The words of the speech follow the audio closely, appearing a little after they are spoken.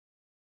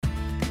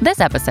This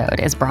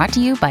episode is brought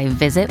to you by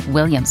Visit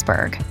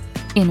Williamsburg.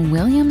 In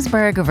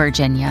Williamsburg,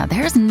 Virginia,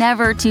 there's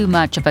never too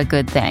much of a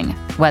good thing.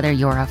 Whether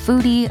you're a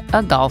foodie,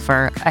 a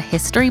golfer, a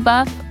history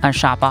buff, a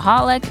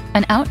shopaholic,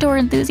 an outdoor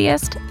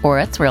enthusiast, or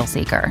a thrill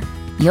seeker,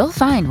 you'll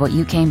find what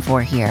you came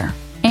for here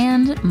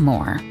and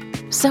more.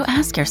 So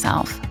ask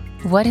yourself,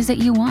 what is it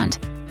you want?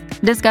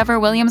 Discover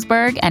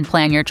Williamsburg and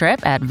plan your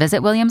trip at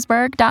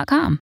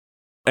visitwilliamsburg.com.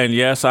 And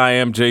yes, I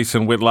am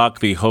Jason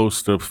Whitlock, the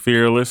host of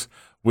Fearless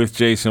with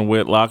Jason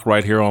Whitlock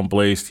right here on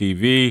Blaze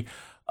TV.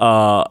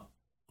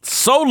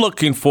 So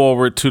looking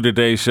forward to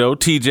today's show.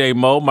 TJ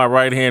Moe, my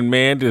right-hand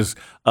man, is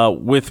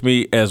with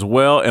me as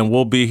well, and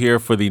we'll be here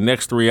for the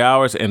next 3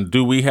 hours. And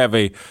do we have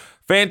a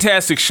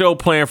fantastic show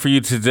planned for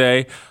you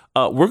today?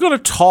 We're going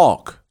to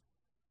talk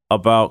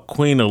about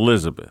Queen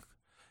Elizabeth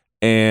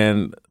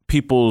and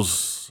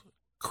people's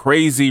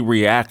crazy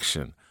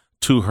reaction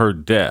to her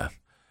death.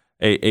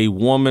 A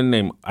woman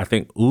named, I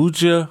think,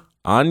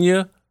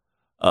 Anya,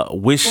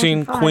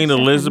 wishing Queen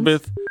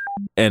Elizabeth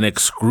an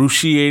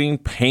excruciating,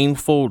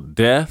 painful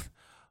death,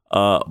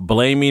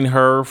 blaming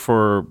her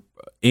for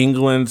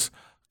England's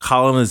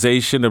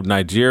colonization of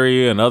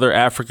Nigeria and other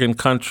African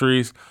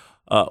countries.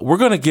 We're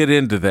going to get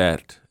into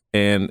that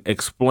and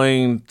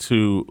explain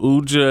to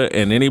Uja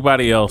and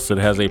anybody else that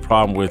has a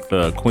problem with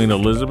Queen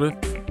Elizabeth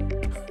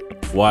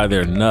why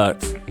they're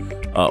nuts,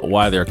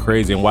 why they're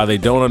crazy, and why they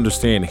don't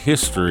understand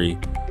history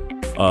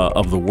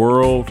of the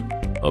world,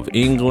 of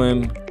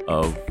England,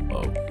 of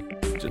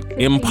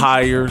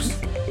empires.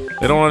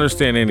 They don't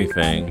understand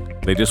anything.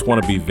 They just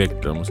want to be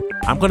victims.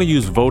 I'm going to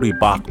use Vodi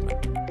Bachman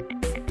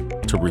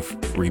to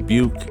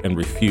rebuke and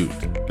refute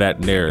that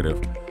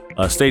narrative.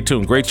 Stay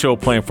tuned. Great show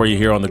planned for you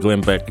here on the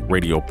Glenn Beck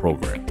radio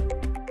program.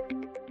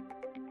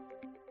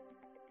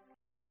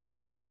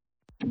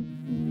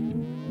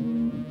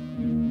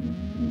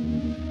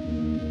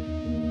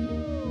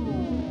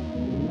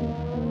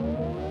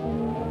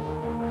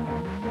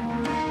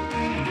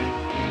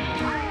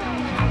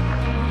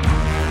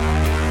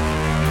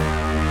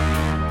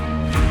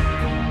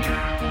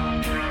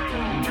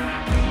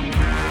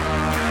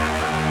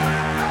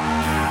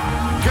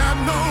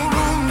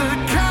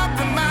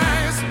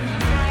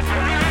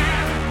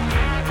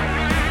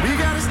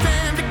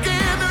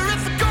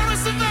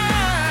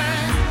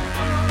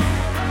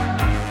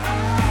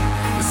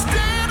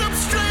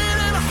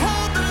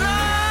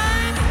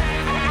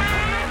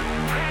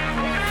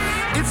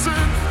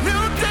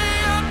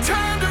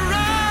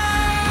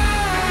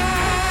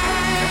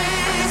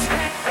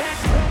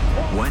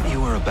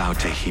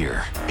 To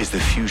hear is the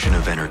fusion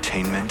of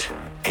entertainment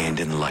and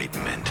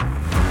enlightenment.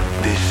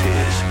 This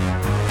is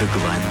the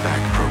Glenn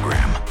Beck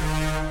Program.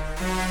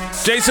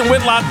 Jason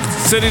Whitlock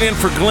sitting in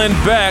for Glenn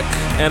Beck,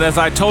 and as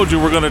I told you,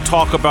 we're going to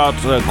talk about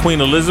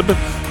Queen Elizabeth,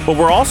 but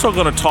we're also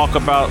going to talk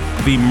about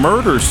the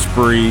murder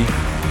spree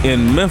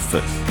in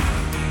Memphis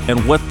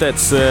and what that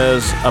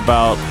says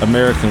about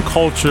American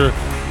culture,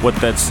 what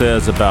that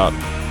says about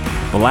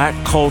black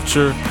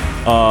culture.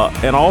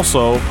 And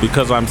also,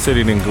 because I'm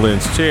sitting in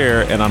Glenn's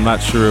chair, and I'm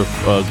not sure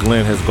if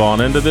Glenn has gone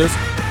into this,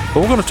 but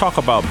we're going to talk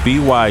about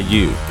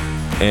BYU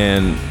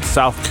and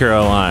South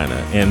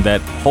Carolina and that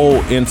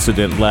whole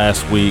incident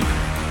last week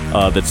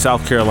that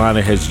South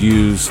Carolina has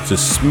used to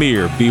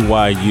smear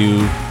BYU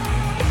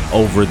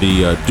over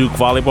the Duke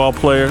volleyball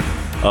player.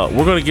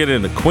 We're going to get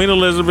into Queen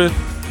Elizabeth,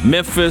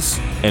 Memphis,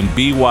 and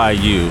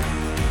BYU.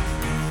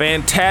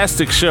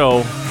 Fantastic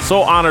show.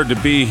 So honored to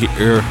be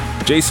here.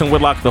 Jason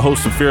Whitlock, the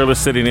host of Fearless,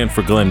 sitting in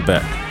for Glenn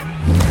Beck.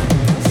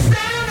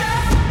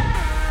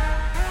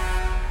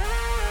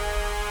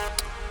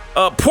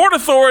 Port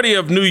Authority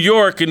of New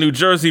York and New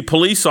Jersey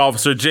police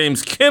officer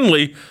James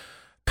Kinley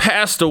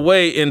passed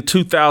away in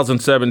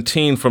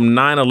 2017 from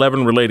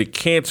 9/11 related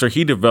cancer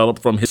he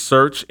developed from his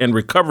search and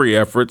recovery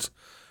efforts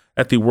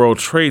at the World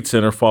Trade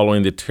Center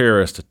following the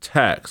terrorist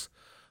attacks.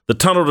 The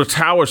Tunnel to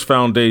Towers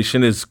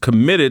Foundation is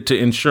committed to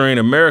ensuring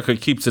America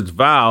keeps its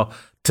vow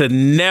to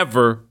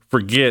never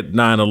forget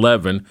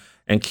 9/11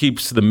 and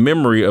keeps the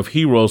memory of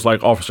heroes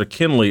like Officer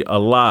Kinley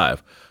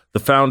alive. The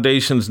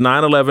foundation's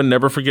 9/11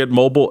 Never Forget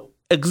mobile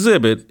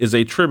exhibit is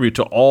a tribute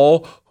to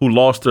all who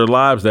lost their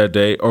lives that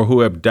day or who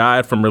have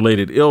died from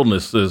related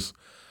illnesses.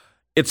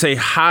 It's a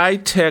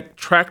high-tech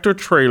tractor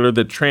trailer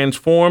that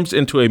transforms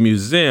into a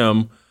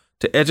museum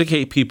to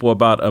educate people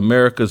about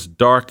America's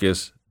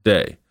darkest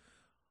day.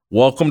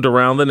 Welcomed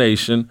around the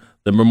nation,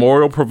 the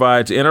memorial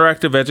provides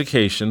interactive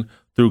education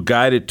through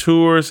guided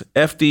tours.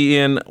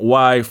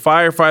 FDNY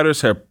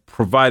firefighters have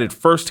provided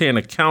firsthand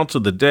accounts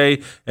of the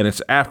day and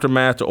its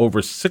aftermath to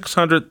over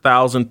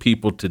 600,000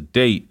 people to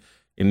date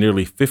in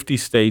nearly 50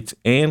 states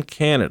and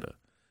Canada.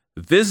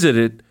 Visit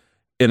it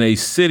in a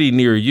city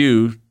near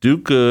you. Do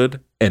good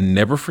and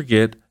never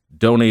forget.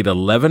 Donate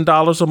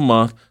 $11 a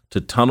month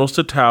to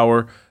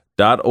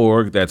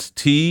tunnelstotower.org. That's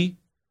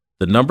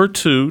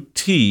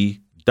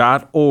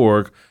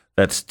T2T.org.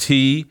 That's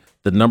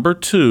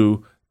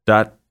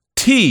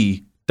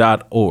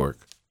T2T.org.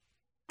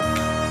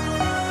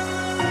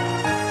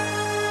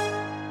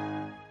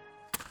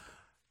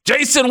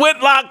 Jason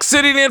Whitlock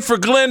sitting in for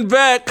Glenn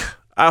Beck.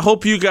 I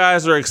hope you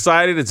guys are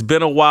excited. It's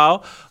been a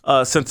while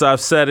since I've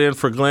sat in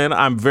for Glenn.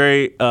 I'm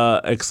very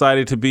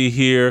excited to be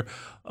here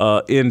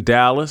in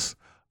Dallas.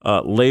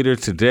 Later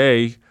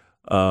today,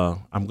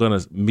 I'm going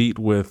to meet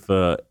with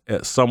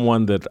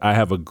someone that I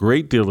have a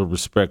great deal of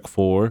respect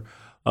for.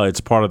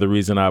 It's part of the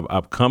reason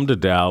I've come to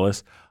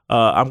Dallas.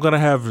 I'm going to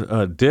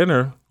have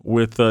dinner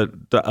with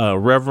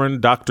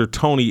Reverend Dr.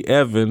 Tony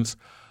Evans,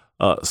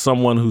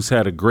 someone who's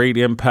had a great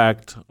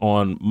impact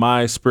on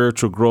my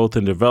spiritual growth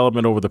and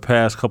development over the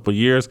past couple of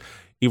years,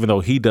 even though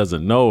he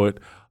doesn't know it.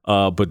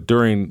 But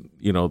during,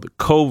 the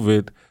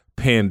COVID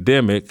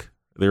pandemic,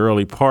 the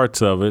early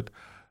parts of it,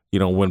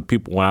 when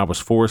I was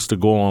forced to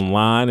go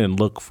online and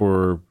look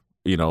for,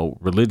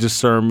 religious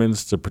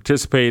sermons to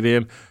participate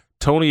in,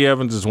 Tony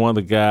Evans is one of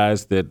the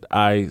guys that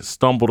I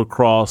stumbled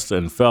across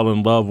and fell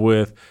in love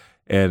with.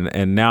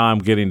 And now I'm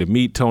getting to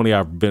meet Tony.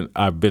 I've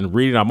been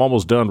reading. I'm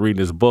almost done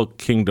reading his book,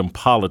 Kingdom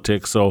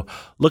Politics. So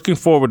looking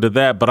forward to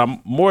that. But I'm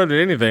more than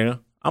anything,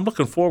 I'm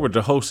looking forward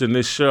to hosting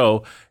this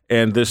show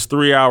and this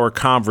 3-hour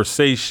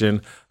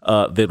conversation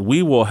that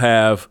we will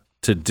have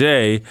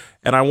today.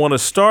 And I want to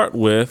start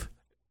with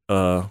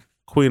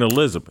Queen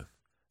Elizabeth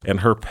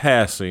and her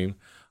passing.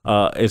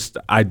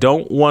 I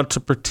don't want to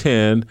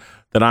pretend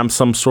that I'm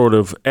some sort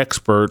of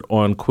expert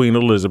on Queen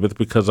Elizabeth,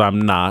 because I'm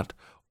not,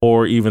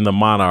 or even the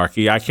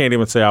monarchy. I can't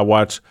even say I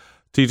watch.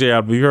 TJ,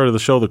 have you heard of the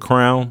show The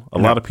Crown? A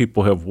lot of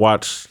people have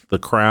watched The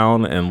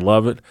Crown and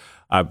love it.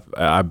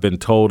 I've been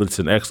told it's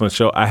an excellent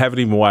show. I haven't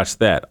even watched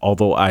that,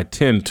 although I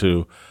tend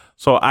to.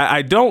 So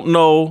I don't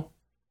know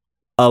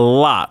a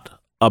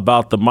lot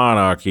about the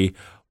monarchy,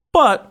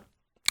 but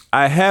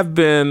I have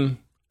been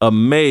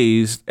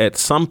amazed at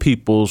some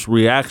people's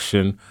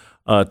reaction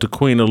to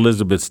Queen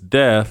Elizabeth's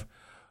death.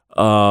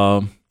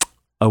 A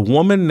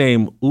woman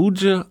named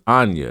Uja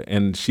Anya,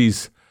 and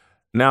she's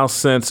now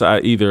since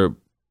either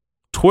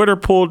Twitter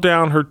pulled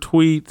down her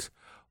tweet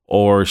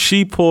or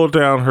she pulled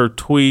down her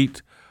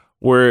tweet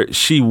where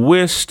she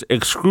wished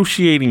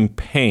excruciating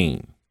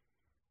pain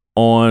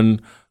on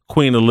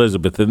Queen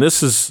Elizabeth. And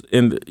this is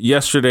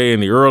yesterday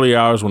in the early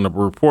hours when the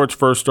reports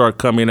first start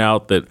coming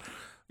out that,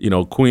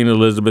 Queen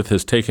Elizabeth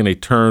has taken a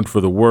turn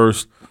for the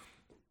worse.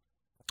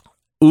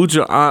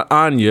 Uja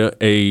Anya,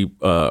 a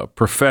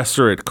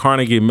professor at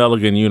Carnegie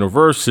Mellon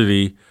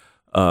University,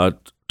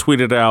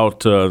 tweeted out,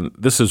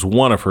 this is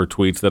one of her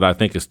tweets that I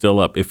think is still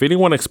up. If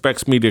anyone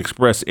expects me to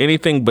express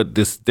anything but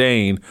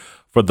disdain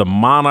for the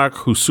monarch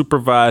who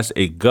supervised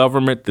a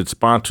government that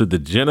sponsored the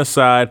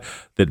genocide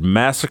that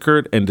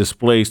massacred and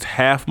displaced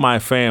half my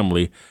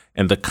family,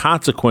 and the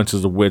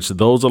consequences of which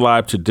those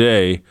alive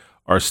today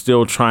are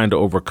still trying to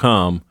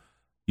overcome,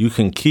 you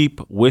can keep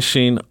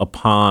wishing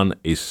upon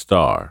a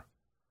star.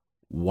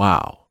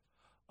 Wow.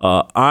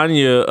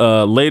 Anya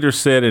later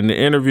said in the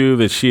interview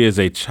that she is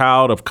a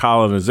child of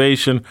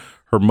colonization.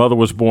 Her mother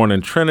was born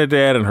in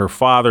Trinidad and her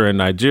father in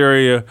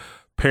Nigeria.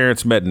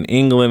 Parents met in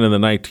England in the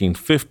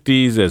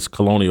 1950s as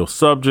colonial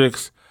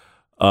subjects.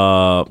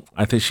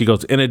 I think she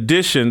goes, in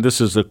addition, this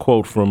is a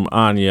quote from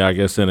Anya, I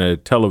guess, in a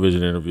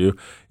television interview.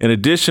 In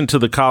addition to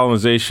the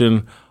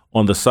colonization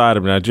on the side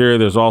of Nigeria,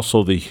 there's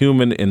also the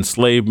human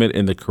enslavement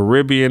in the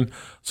Caribbean.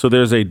 So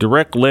there's a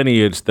direct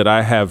lineage that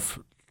I have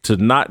to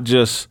not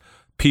just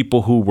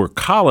people who were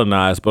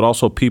colonized, but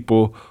also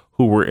people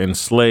who were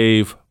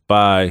enslaved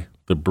by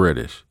the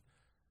British.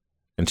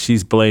 And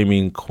she's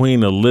blaming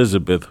Queen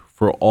Elizabeth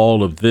for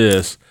all of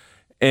this.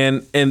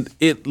 And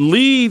it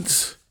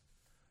leads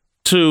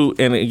to,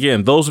 and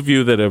again, those of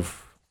you that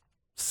have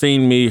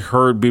seen me,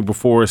 heard me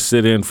before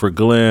sit in for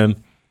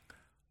Glenn,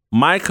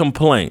 my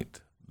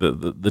complaint,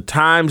 the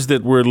times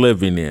that we're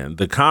living in,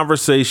 the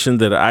conversation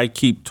that I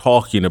keep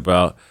talking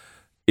about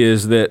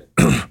is that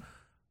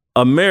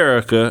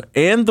America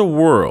and the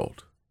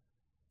world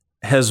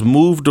has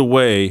moved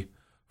away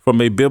from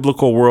a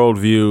biblical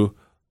worldview,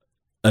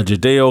 a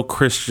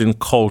Judeo-Christian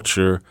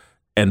culture,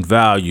 and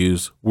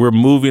values. We're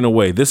moving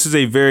away. This is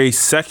a very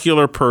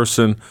secular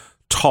person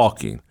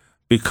talking,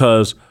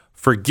 because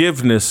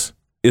forgiveness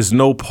is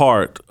no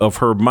part of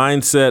her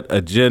mindset,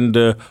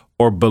 agenda,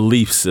 or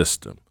belief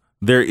system.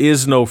 There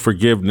is no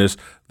forgiveness.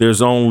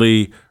 There's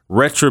only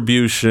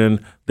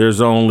retribution. There's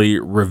only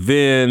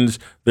revenge.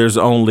 There's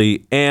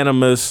only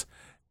animus.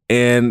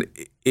 And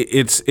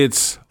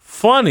it's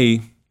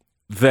funny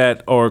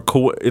that, or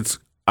it's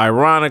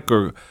ironic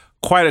or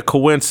quite a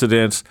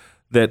coincidence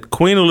that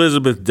Queen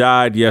Elizabeth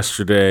died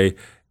yesterday.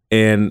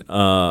 And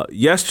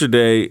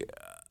yesterday,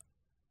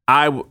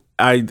 I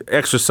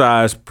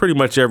exercise pretty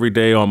much every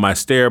day on my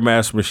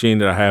Stairmaster machine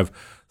that I have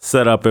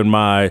set up in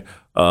my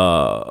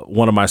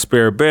one of my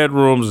spare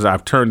bedrooms.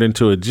 I've turned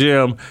into a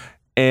gym.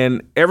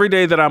 And every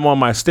day that I'm on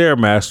my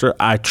Stairmaster,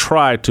 I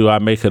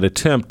make an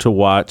attempt to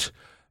watch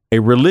a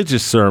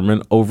religious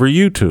sermon over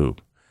YouTube.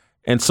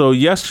 And so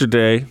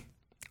yesterday,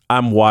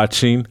 I'm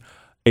watching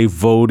a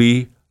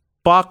Vodi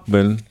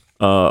Bachman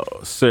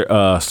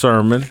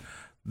sermon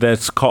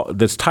that's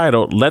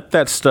titled "Let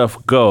That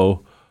Stuff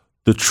Go: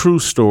 The True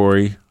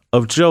Story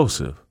of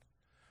Joseph."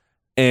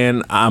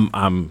 And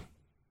I'm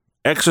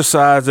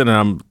exercising and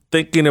I'm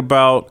thinking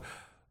about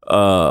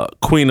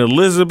Queen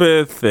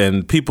Elizabeth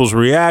and people's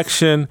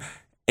reaction,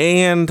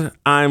 and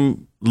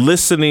I'm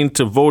listening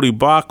to Vodi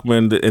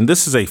Bachman, and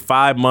this is a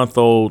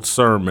 5-month-old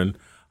sermon.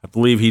 I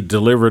believe he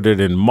delivered it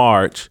in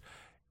March,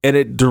 and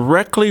it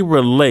directly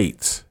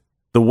relates.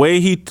 The way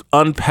he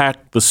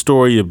unpacked the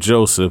story of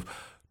Joseph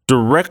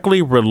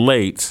directly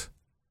relates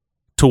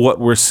to what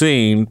we're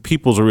seeing,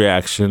 people's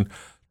reaction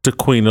to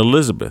Queen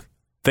Elizabeth.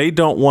 They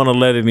don't want to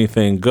let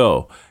anything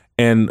go.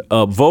 And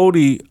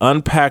Vodi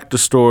unpacked the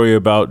story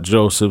about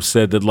Joseph,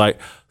 said that like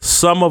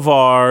some of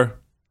our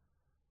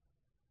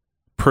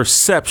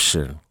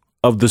perception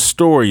of the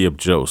story of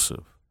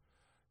Joseph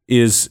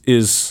is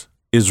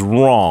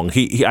wrong.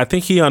 I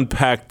think he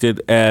unpacked it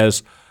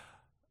as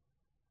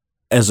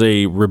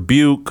a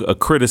rebuke, a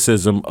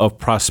criticism of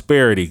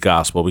prosperity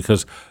gospel,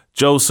 because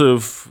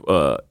Joseph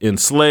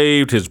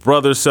enslaved, his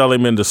brothers sell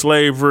him into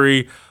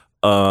slavery.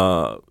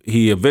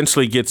 He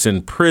eventually gets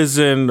in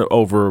prison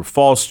over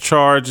false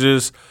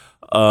charges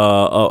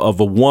of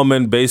a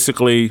woman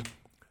basically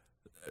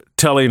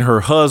telling her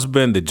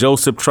husband that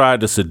Joseph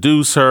tried to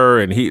seduce her,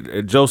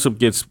 and Joseph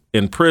gets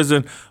in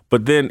prison,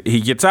 but then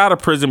he gets out of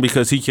prison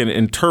because he can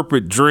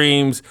interpret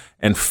dreams,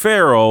 and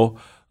Pharaoh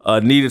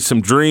needed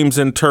some dreams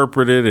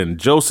interpreted, and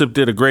Joseph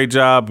did a great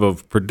job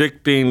of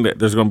predicting that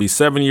there's going to be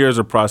 7 years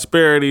of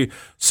prosperity,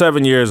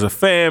 7 years of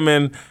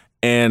famine,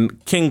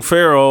 and King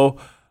Pharaoh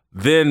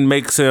then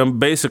makes him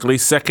basically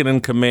second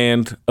in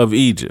command of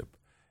Egypt.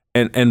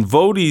 And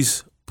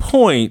Vodi's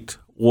point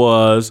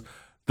was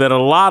that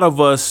a lot of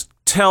us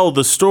tell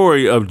the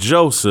story of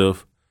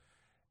Joseph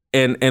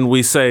and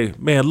we say,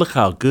 man, look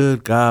how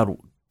good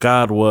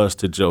God was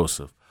to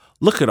Joseph.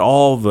 Look at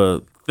all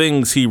the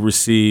things he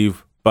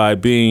received by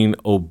being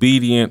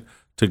obedient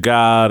to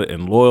God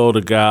and loyal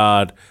to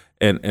God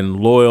and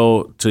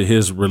loyal to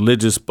his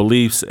religious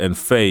beliefs and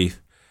faith.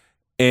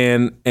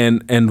 And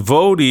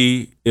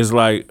Vodi is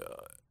like,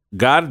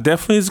 God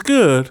definitely is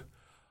good,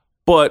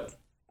 but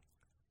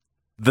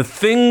the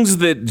things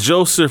that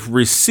Joseph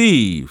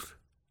received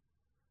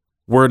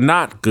were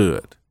not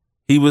good.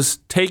 He was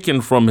taken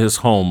from his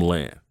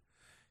homeland.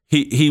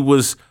 He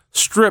was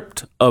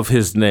stripped of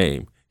his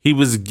name. He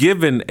was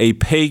given a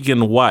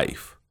pagan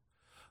wife.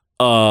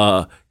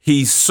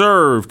 He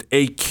served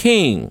a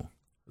king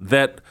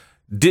that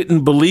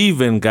didn't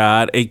believe in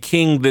God, a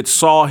king that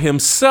saw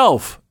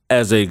himself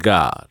as a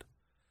god.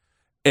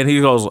 And he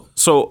goes,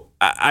 so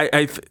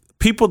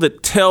people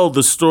that tell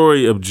the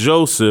story of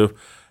Joseph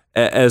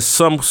as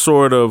some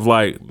sort of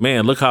like,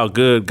 man, look how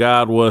good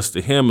God was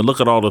to him and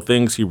look at all the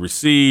things he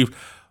received,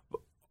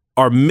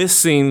 are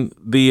missing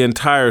the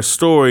entire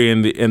story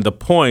and the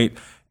point.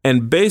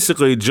 And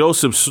basically,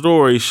 Joseph's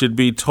story should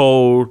be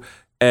told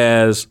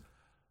as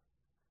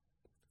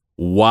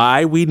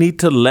why we need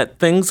to let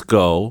things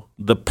go,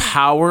 the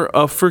power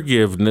of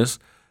forgiveness,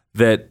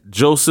 that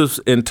Joseph's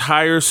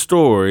entire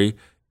story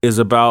is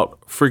about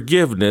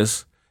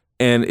forgiveness,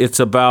 and it's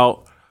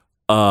about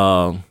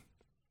I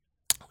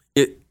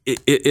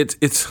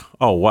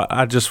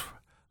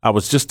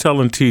was just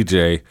telling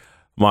TJ,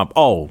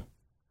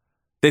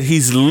 that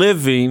he's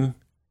living,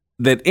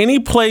 that any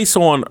place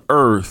on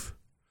earth,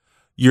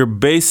 you're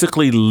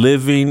basically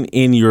living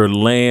in your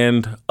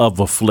land of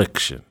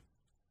affliction.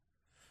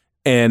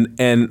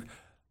 And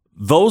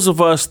those of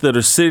us that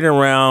are sitting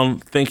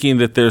around thinking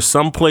that there's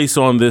some place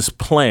on this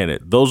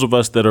planet, those of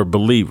us that are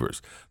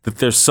believers, that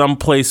there's some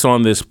place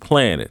on this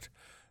planet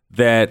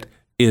that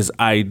is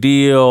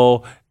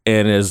ideal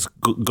and is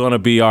going to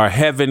be our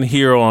heaven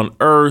here on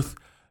earth,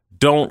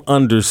 don't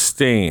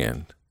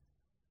understand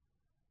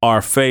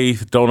our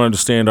faith, don't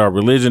understand our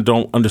religion,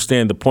 don't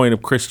understand the point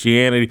of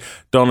Christianity,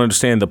 don't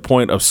understand the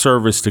point of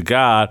service to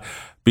God,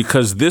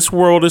 because this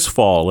world is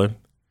fallen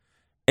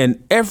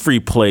and every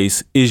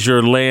place is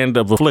your land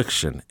of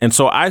affliction. And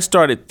so I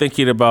started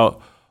thinking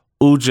about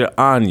Uja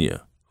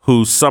Anya,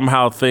 who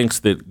somehow thinks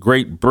that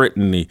Great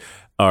Britain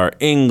or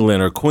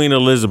England or Queen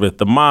Elizabeth,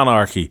 the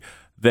monarchy,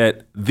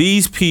 that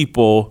these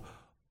people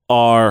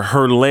are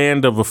her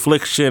land of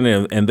affliction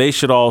and they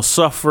should all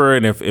suffer.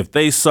 And if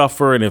they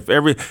suffer and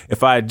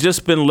if I had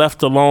just been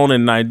left alone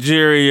in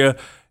Nigeria,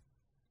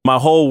 my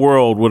whole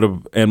world would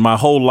have, and my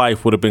whole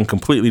life would have been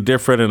completely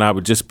different, and I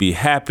would just be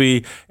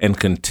happy and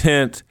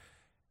content.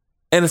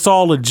 And it's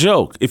all a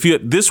joke.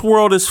 This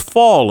world is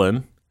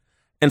fallen,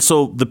 and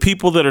so the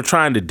people that are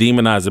trying to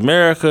demonize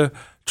America,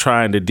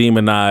 trying to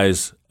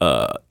demonize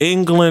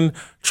England,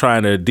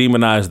 trying to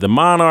demonize the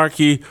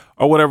monarchy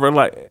or whatever,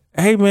 like,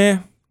 hey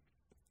man,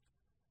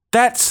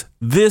 that's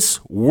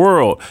this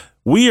world.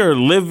 We are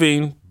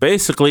living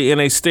basically in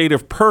a state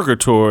of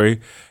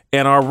purgatory,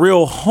 and our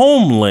real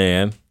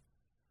homeland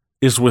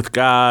is with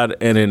God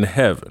and in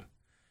heaven.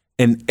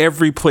 And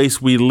every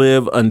place we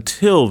live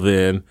until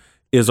then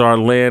is our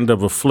land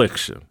of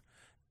affliction.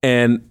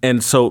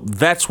 And so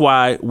that's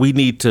why we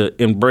need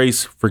to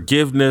embrace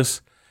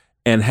forgiveness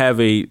and have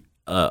a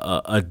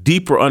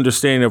deeper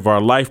understanding of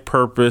our life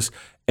purpose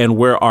and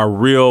where our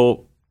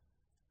real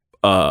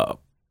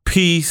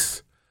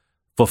peace,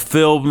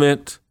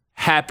 fulfillment,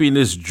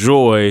 happiness,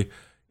 joy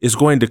is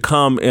going to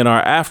come in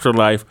our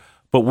afterlife.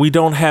 But we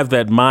don't have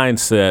that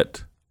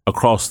mindset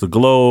across the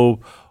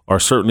globe, or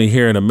certainly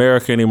here in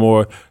America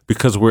anymore,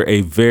 because we're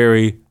a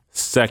very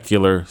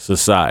secular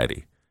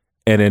society.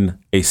 And in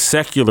a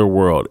secular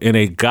world, in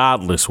a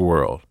godless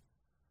world,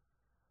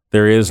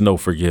 there is no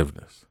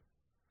forgiveness.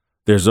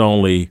 There's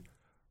only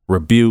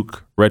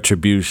rebuke,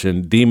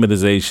 retribution,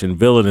 demonization,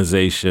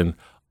 villainization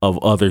of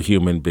other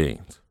human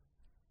beings.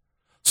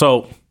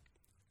 So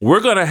we're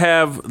going to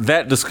have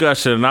that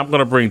discussion, and I'm going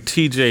to bring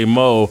TJ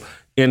Moe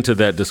into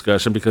that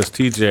discussion because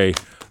TJ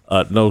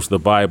knows the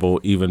Bible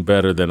even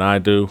better than I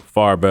do,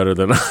 far better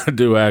than I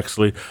do,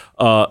 actually.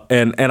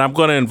 And I'm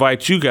going to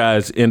invite you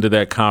guys into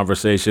that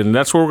conversation. And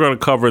that's what we're going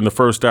to cover in the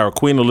first hour.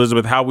 Queen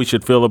Elizabeth, how we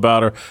should feel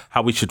about her,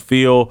 how we should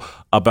feel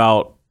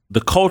about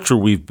the culture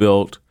we've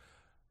built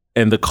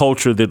and the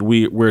culture that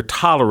we're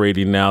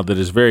tolerating now that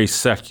is very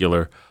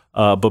secular.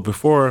 But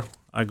before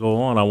I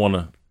go on, I want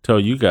to tell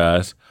you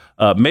guys,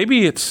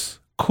 maybe it's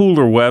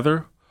cooler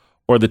weather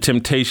or the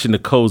temptation to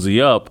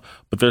cozy up,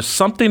 but there's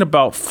something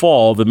about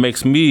fall that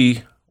makes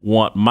me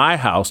want my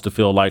house to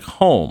feel like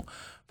home.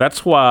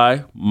 That's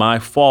why my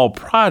fall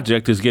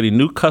project is getting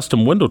new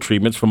custom window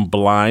treatments from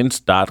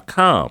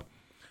Blinds.com.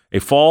 A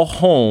fall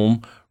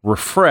home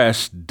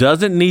refreshed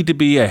doesn't need to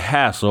be a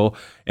hassle,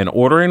 and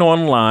ordering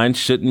online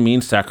shouldn't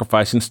mean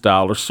sacrificing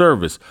style or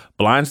service.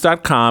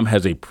 Blinds.com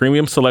has a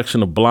premium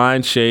selection of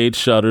blinds, shades,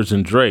 shutters,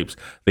 and drapes.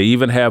 They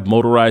even have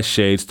motorized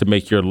shades to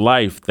make your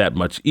life that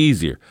much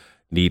easier.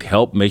 Need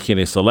help making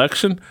a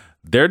selection?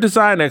 Their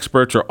design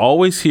experts are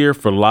always here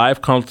for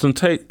live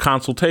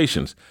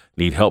consultations.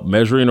 Need help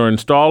measuring or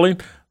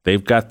installing?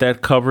 They've got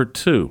that covered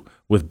too.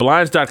 With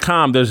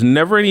Blinds.com, there's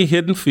never any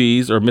hidden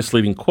fees or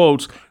misleading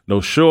quotes,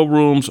 no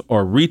showrooms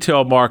or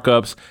retail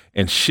markups,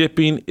 and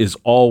shipping is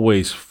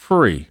always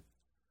free.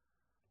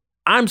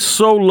 I'm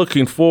so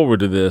looking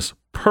forward to this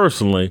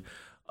personally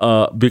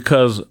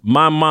because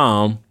my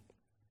mom,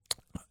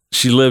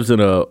 she lives in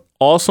an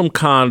awesome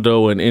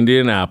condo in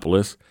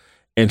Indianapolis,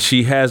 and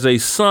she has a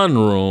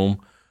sunroom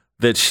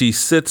that she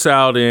sits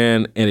out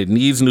in, and it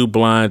needs new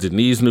blinds, it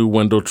needs new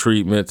window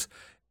treatments.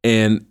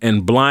 And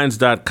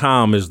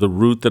Blinds.com is the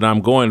route that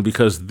I'm going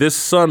because this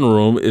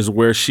sunroom is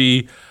where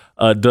she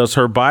does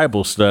her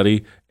Bible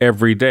study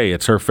every day.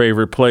 It's her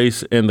favorite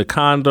place in the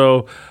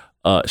condo.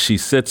 She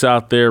sits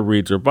out there,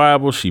 reads her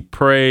Bible, she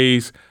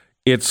prays.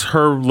 It's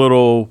her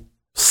little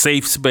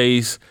safe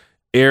space,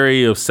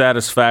 area of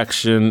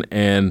satisfaction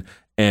and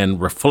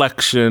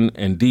reflection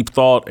and deep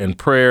thought and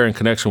prayer and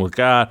connection with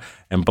God.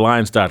 And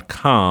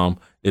Blinds.com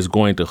is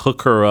going to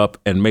hook her up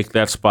and make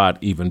that spot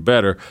even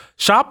better.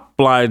 Shop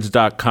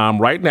Blinds.com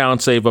right now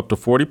and save up to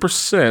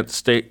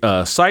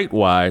 40%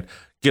 site-wide.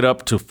 Get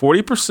up to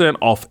 40%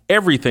 off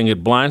everything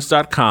at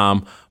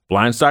Blinds.com.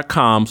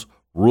 Blinds.com's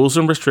rules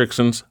and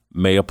restrictions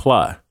may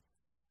apply.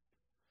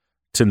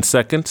 10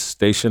 seconds,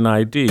 station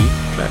ID.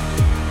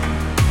 Back.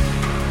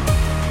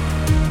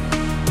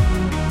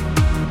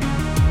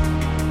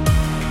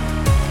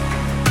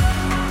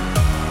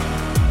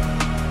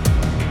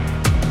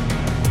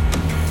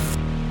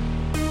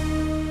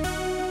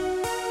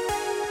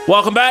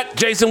 Welcome back.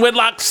 Jason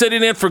Whitlock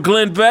sitting in for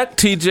Glenn Beck,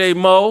 TJ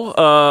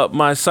Moe,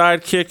 my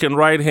sidekick and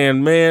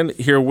right-hand man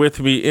here with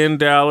me in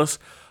Dallas.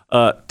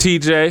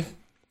 TJ,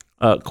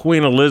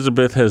 Queen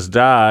Elizabeth has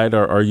died.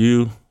 Were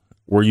you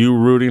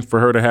rooting for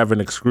her to have an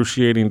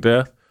excruciating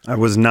death? I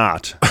was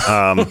not.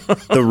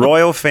 The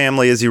royal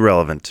family is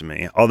irrelevant to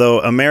me, although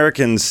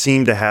Americans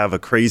seem to have a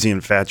crazy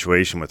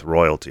infatuation with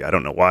royalty. I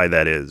don't know why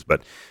that is,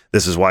 but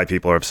this is why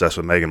people are obsessed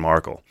with Meghan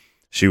Markle.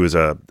 She was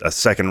a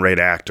second-rate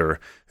actor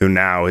who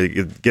now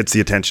gets the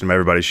attention of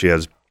everybody. She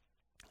has,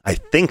 I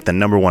think, the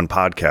 #1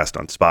 podcast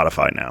on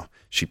Spotify now.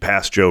 She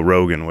passed Joe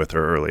Rogan with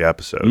her early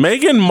episodes.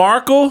 Meghan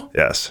Markle?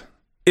 Yes.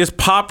 Is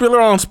popular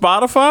on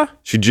Spotify?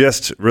 She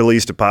just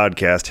released a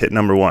podcast, hit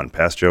 #1,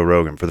 past Joe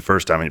Rogan for the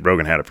first time. I mean,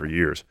 Rogan had it for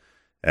years.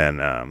 And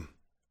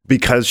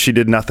because she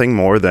did nothing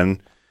more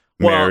than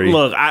marry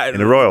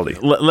into royalty.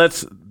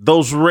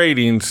 Those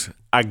ratings,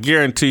 I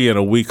guarantee in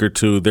a week or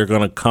two, they're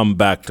going to come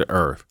back to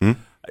earth.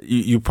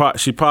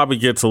 She probably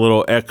gets a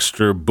little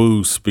extra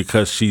boost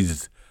because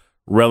she's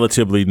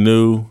relatively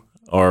new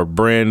or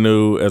brand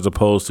new as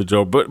opposed to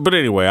Joe. But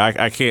anyway,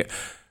 I can't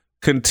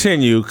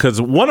continue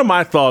because one of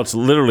my thoughts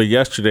literally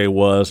yesterday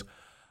was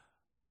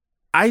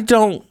I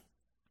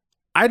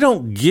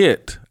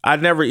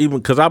never even,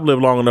 because I've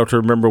lived long enough to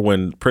remember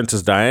when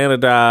Princess Diana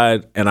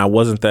died and I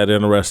wasn't that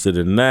interested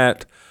in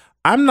that.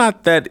 I'm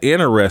not that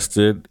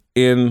interested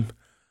in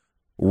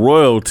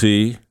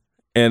royalty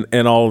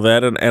and all of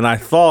that. And I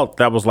thought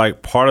that was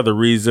like part of the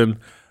reason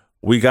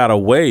we got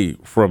away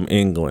from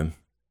England.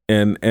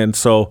 And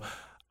so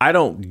I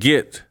don't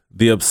get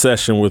the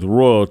obsession with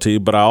royalty,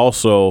 but I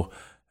also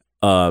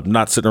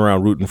not sitting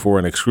around rooting for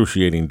an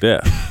excruciating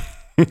death.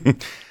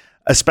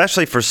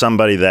 Especially for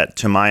somebody that,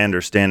 to my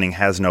understanding,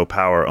 has no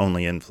power,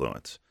 only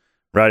influence,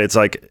 right? It's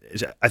like,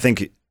 I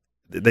think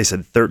they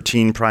said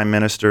 13 prime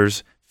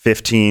ministers,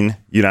 15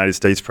 United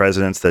States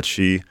presidents that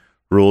she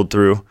ruled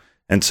through.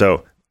 And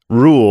so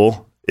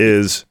rule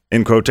is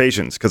in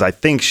quotations because I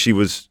think she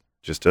was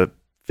just a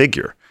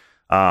figure.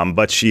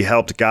 but she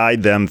helped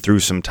guide them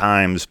through some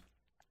times.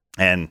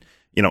 And,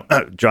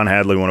 John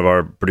Hadley, one of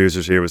our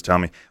producers here, was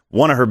telling me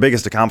one of her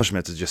biggest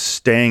accomplishments is just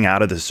staying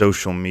out of the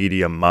social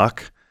media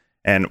muck.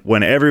 And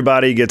when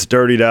everybody gets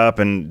dirtied up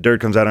and dirt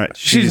comes out of it,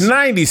 she's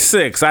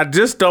 96. I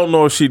just don't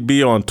know if she'd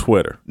be on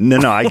Twitter.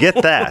 No, I get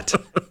that.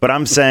 But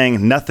I'm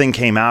saying nothing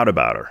came out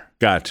about her.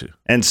 Got you.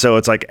 And so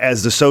it's like,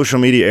 as the social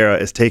media era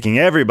is taking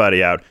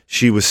everybody out,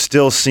 she was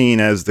still seen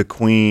as the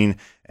queen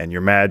and your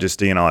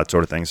majesty and all that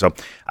sort of thing. So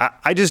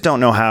I just don't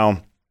know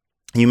how.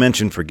 You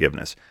mentioned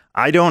forgiveness.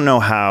 I don't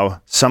know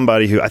how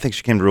somebody who, I think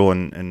she came to rule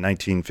in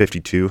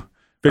 1952.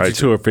 52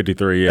 right? Or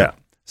 53, yeah.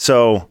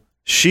 So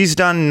she's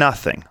done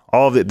nothing.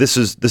 All of it. This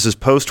is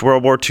post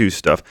World War II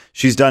stuff.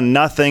 She's done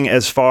nothing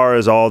as far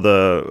as all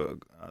the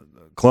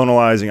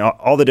colonializing,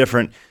 all the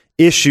different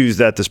issues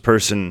that this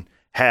person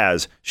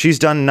has. She's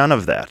done none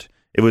of that.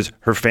 It was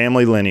her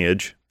family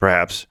lineage,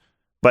 perhaps,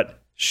 but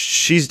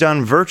she's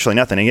done virtually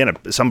nothing. Again,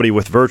 somebody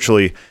with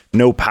virtually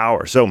no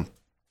power. So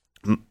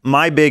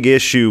my big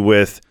issue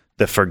with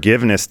the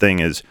forgiveness thing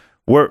is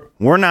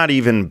we're not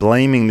even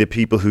blaming the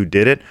people who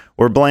did it.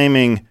 We're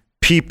blaming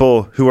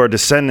people who are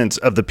descendants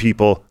of the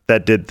people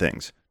that did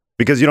things,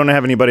 because you don't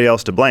have anybody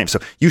else to blame. So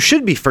you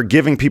should be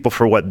forgiving people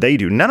for what they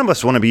do. None of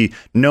us want to be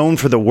known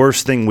for the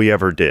worst thing we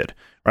ever did,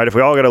 right? If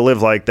we all got to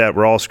live like that,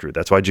 we're all screwed.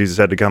 That's why Jesus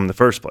had to come in the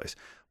first place.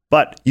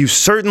 But you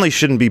certainly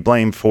shouldn't be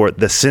blamed for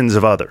the sins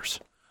of others.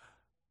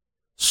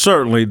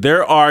 Certainly.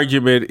 Their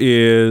argument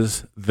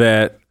is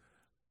that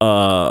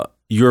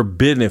you're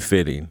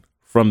benefiting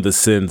from the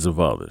sins of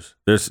others.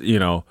 There's,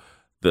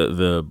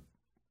 the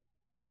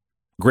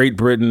Great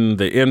Britain,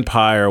 the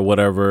empire,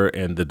 whatever,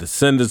 and the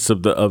descendants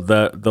of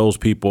those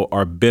people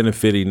are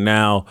benefiting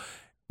now.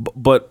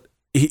 But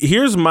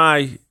here's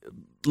my.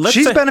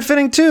 She's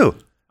benefiting too.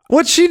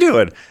 What's she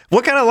doing?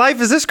 What kind of life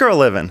is this girl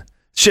living?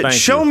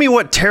 Show me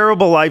what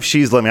terrible life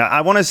she's living.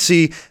 I want to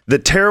see the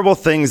terrible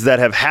things that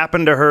have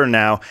happened to her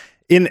now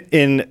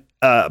in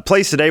a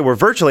place today where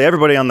virtually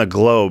everybody on the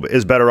globe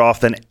is better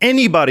off than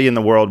anybody in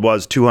the world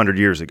was 200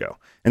 years ago.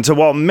 And so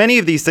while many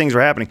of these things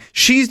are happening,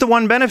 she's the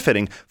one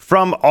benefiting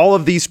from all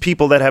of these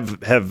people that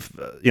have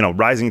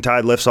rising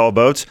tide lifts all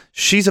boats.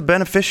 She's a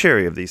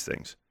beneficiary of these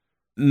things.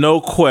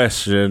 No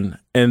question.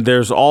 And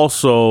there's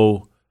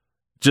also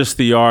just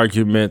the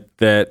argument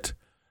that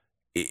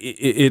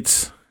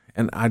it's,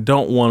 and I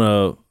don't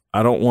want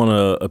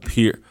to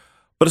appear,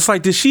 but it's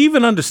like, does she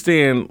even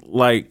understand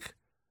like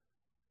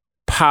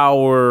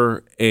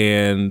power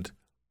and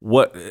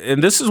what,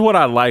 and this is what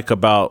I like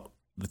about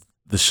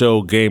the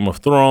show Game of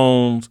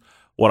Thrones,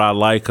 what I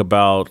like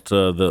about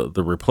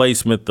the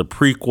replacement, the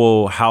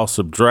prequel House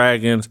of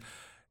Dragons,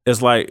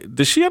 is like,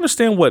 does she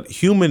understand what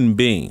human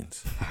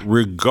beings,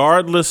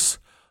 regardless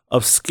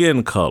of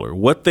skin color,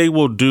 what they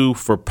will do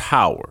for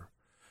power,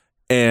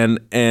 and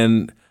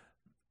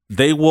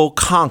they will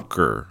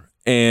conquer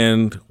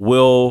and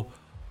will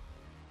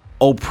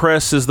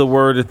oppress is the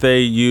word that they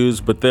use,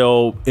 but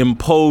they'll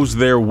impose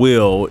their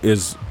will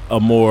is a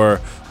more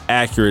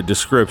accurate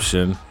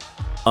description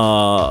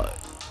on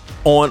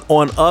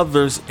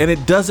others, and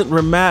it doesn't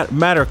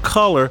matter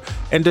color.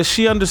 And does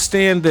she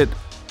understand that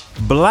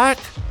black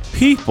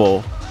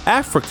people,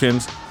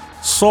 Africans,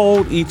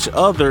 sold each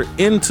other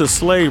into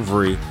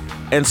slavery?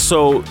 And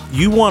so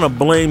you want to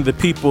blame the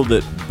people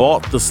that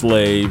bought the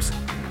slaves,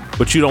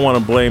 but you don't want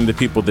to blame the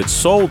people that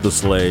sold the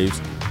slaves.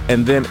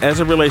 And then as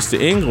it relates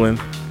to England,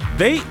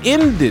 they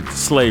ended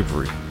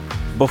slavery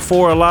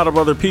before a lot of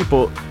other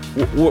people.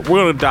 We're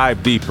going to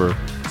dive deeper.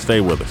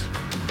 Stay with us.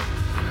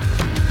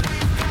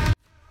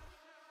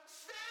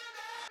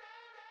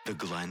 The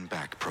Glenn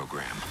Beck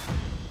Program.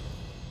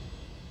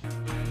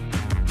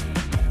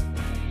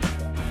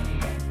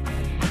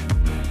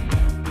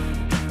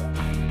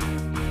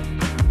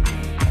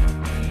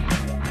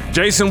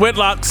 Jason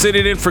Whitlock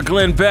sitting in for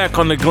Glenn Beck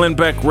on the Glenn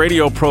Beck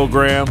radio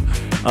program.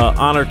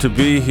 Honored to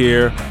be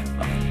here.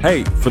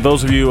 Hey, for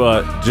those of you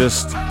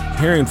just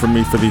hearing from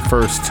me for the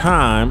first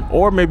time,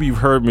 or maybe you've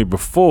heard me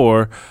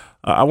before,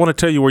 I want to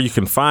tell you where you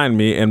can find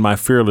me and my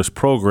Fearless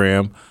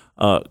program.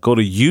 Go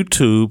to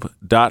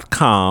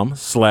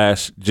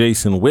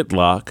youtube.com/Jason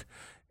Whitlock,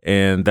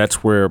 and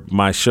that's where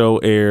my show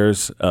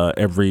airs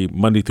every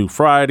Monday through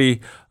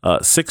Friday,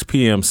 6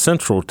 p.m.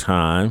 Central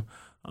Time.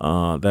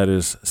 That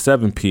is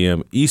 7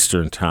 p.m.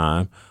 Eastern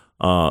Time.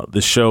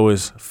 The show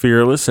is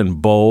fearless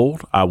and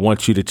bold. I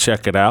want you to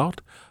check it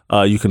out.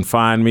 You can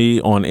find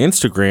me on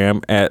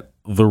Instagram at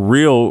The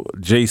Real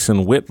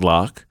Jason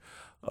Whitlock,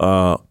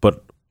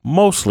 but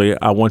mostly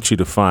I want you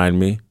to find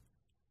me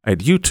at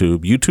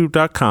YouTube,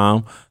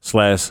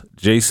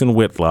 youtube.com/Jason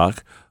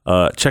Whitlock.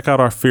 Check out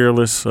our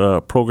Fearless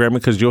programming,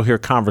 because you'll hear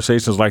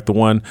conversations like the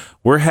one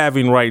we're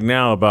having right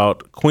now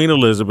about Queen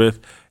Elizabeth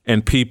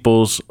and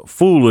people's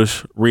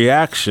foolish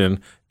reaction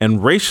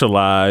and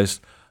racialized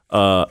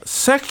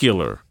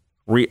secular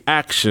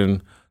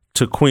reaction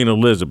to Queen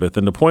Elizabeth.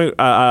 And the point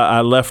I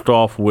left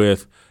off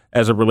with,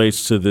 as it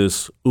relates to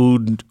this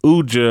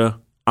Uja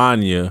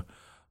Anya,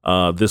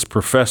 this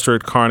professor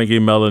at Carnegie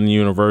Mellon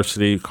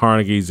University.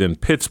 Carnegie's in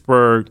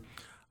Pittsburgh.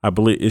 I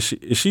believe is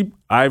she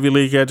Ivy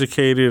League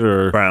educated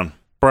or Brown.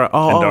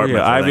 Oh Dartmouth,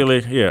 yeah, Ivy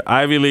League. Yeah,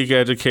 Ivy League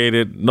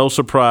educated. No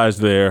surprise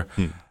there.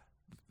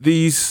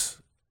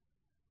 These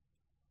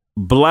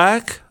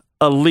black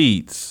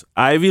elites,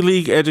 Ivy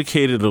League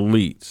educated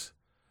elites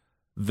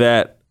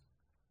that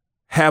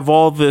have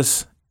all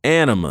this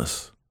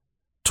animus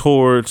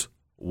towards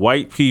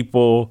white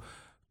people,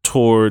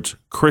 towards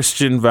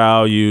Christian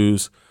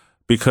values,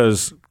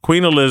 because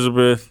Queen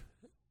Elizabeth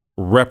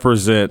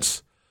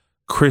represents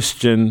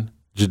Christian,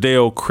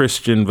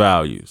 Judeo-Christian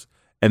values.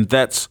 And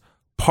that's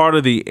part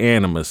of the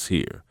animus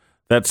here.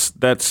 That's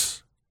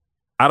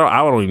I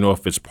don't even know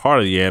if it's part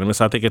of the animus.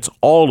 I think it's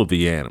all of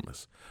the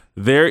animus.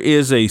 There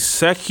is a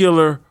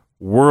secular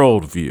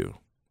worldview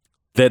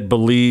that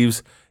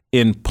believes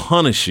in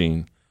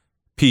punishing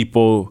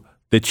people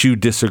that you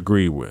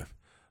disagree with.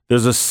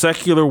 There's a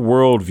secular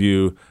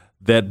worldview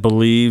that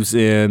believes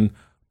in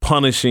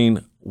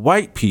punishing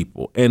white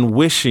people and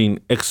wishing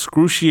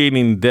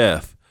excruciating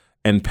death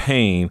and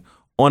pain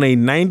on a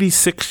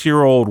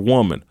 96-year-old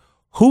woman.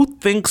 Who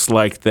thinks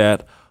like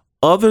that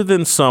other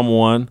than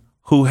someone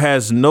who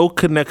has no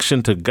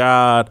connection to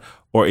God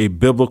or a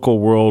biblical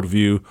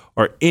worldview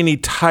or any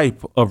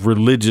type of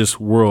religious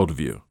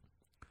worldview?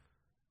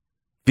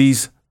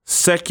 These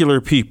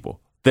secular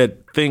people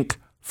that think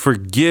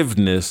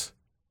forgiveness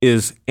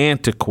is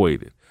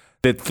antiquated,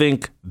 that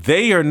think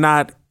they are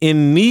not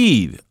in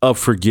need of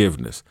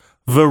forgiveness.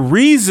 The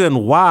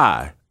reason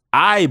why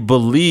I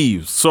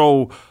believe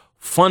so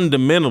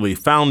fundamentally,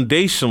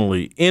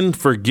 foundationally in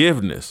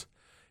forgiveness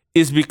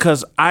is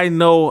because I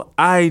know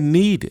I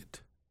need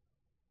it.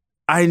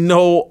 I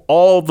know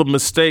all the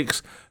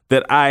mistakes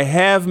that I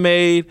have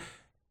made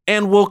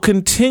and will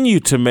continue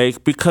to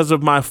make because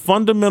of my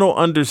fundamental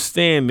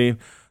understanding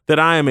that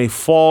I am a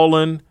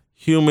fallen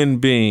human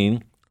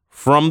being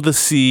from the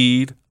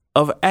seed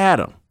of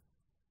Adam.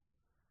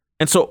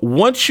 And so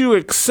once you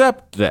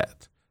accept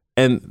that,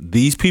 and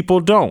these people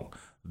don't,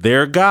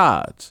 they're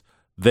gods.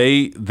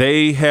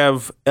 They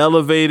have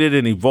elevated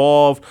and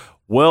evolved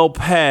well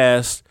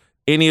past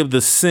any of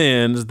the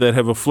sins that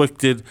have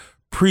afflicted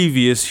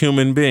previous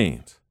human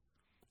beings.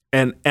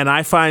 And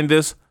I find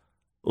this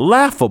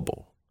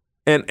laughable.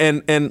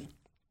 And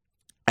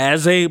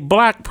as a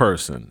black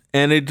person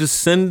and a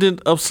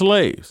descendant of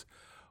slaves,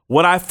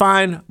 what I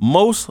find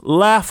most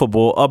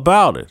laughable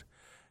about it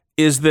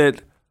is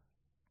that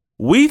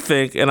we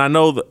think, and I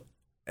know that,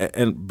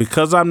 and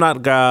because I'm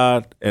not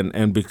God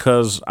and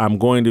because I'm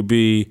going to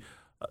be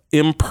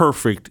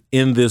imperfect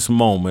in this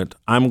moment,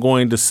 I'm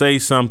going to say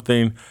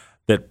something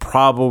that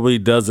probably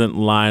doesn't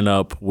line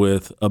up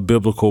with a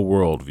biblical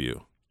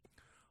worldview.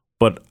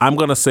 But I'm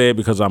going to say it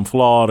because I'm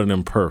flawed and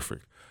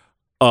imperfect.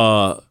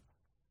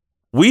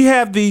 We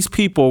have these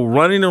people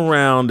running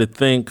around that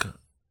think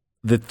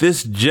that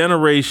this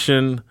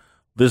generation,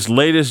 this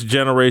latest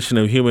generation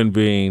of human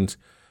beings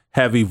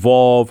have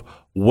evolved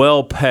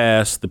well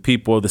past the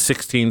people of the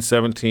 16,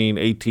 17,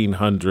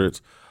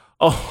 1800s.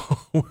 Oh,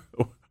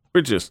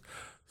 we're just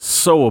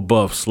so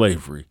above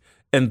slavery.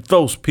 And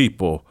those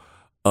people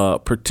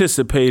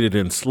participated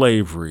in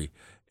slavery.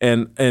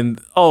 And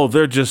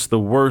they're just the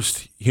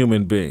worst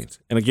human beings.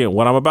 And again,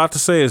 what I'm about to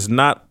say is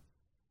not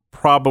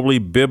probably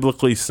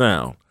biblically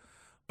sound,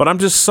 but I'm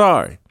just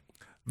sorry.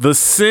 The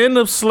sin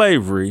of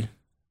slavery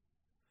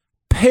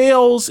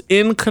pales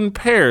in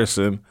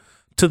comparison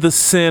to the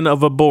sin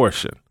of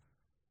abortion.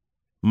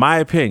 My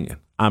opinion.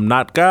 I'm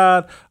not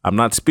God. I'm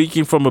not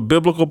speaking from a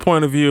biblical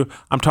point of view.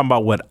 I'm talking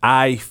about what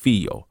I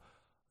feel.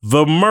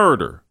 The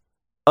murder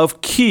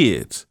of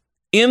kids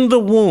in the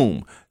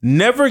womb,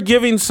 never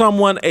giving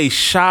someone a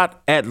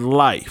shot at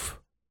life,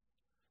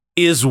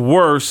 is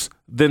worse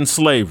than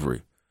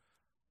slavery.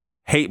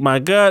 Hate my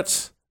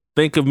guts.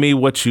 Think of me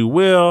what you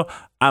will.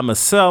 I'm a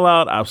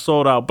sellout. I've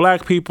sold out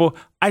black people.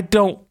 I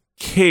don't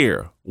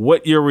care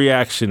what your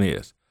reaction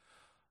is.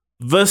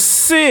 The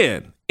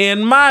sin,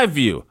 in my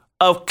view,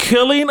 of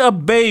killing a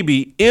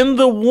baby in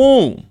the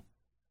womb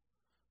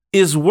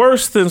is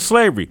worse than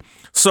slavery.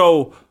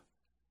 So,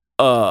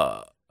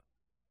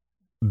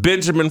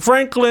 Benjamin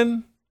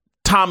Franklin,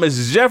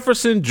 Thomas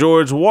Jefferson,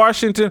 George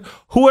Washington,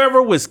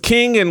 whoever was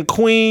king and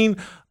queen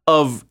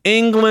of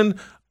England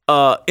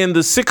in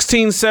the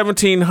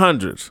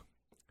 1700s,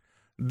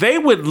 they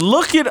would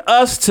look at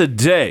us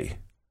today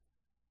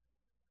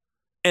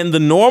and the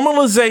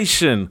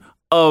normalization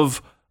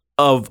of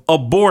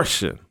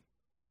abortion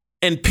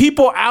and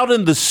people out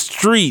in the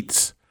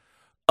streets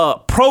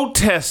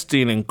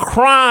protesting and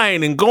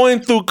crying and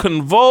going through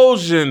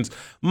convulsions.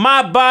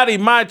 My body,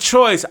 my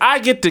choice. I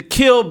get to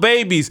kill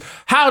babies.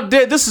 How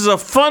dare, this is a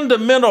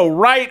fundamental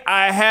right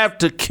I have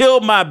to kill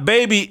my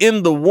baby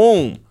in the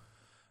womb.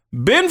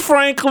 Ben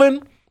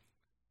Franklin,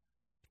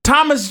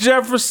 Thomas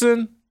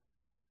Jefferson,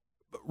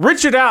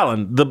 Richard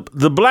Allen,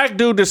 the black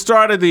dude that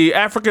started the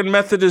African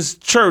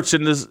Methodist Church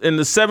in the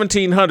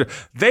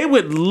 1700s, they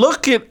would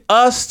look at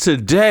us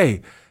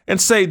today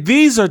and say,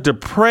 these are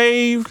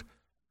depraved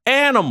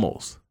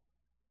animals.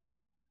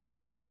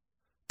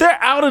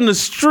 They're out in the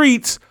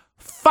streets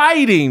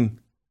fighting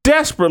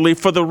desperately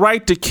for the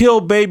right to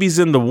kill babies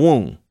in the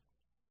womb.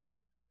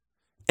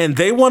 And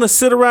they want to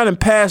sit around and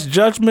pass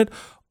judgment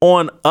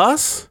on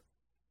us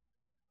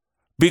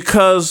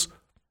because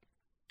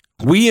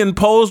we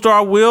imposed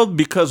our will,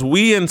 because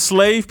we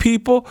enslaved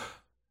people.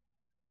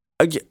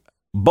 Again,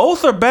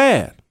 both are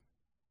bad.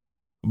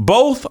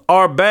 Both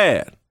are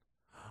bad.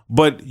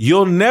 But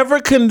you'll never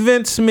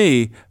convince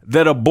me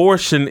that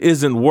abortion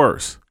isn't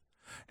worse.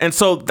 And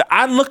so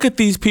I look at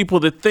these people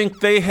that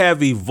think they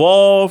have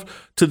evolved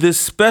to this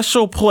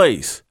special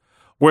place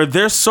where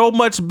they're so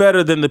much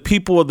better than the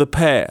people of the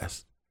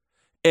past.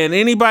 And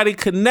anybody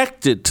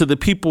connected to the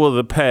people of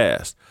the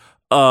past,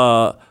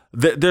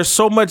 they're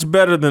so much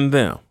better than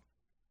them.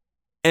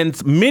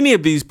 And many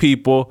of these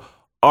people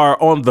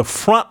are on the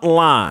front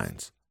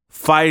lines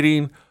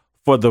fighting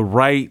for the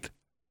right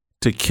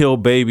to kill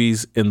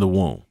babies in the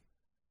womb.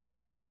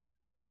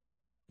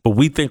 But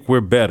we think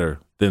we're better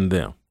than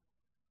them.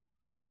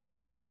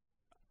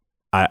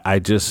 I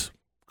just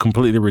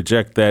completely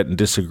reject that and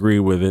disagree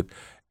with it.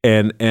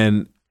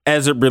 And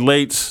as it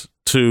relates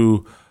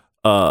to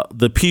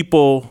the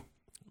people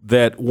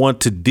that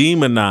want to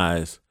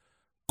demonize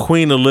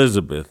Queen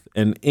Elizabeth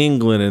and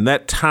England and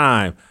that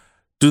time,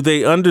 do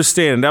they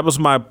understand? And that was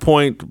my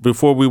point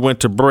before we went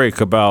to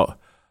break about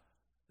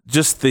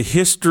just the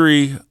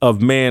history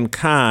of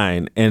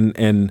mankind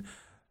and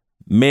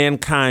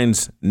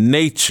mankind's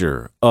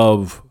nature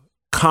of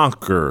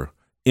conquer,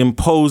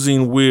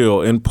 imposing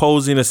will,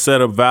 imposing a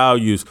set of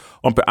values.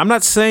 I'm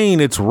not saying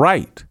it's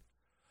right,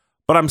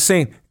 but I'm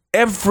saying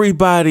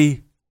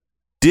everybody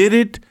did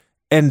it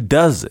and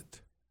does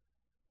it.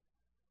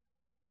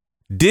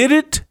 Did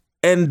it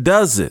and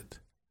does it.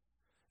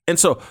 And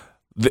so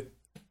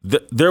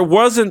there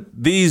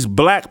wasn't these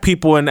black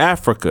people in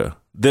Africa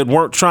that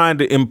weren't trying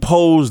to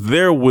impose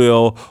their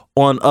will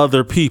on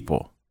other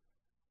people.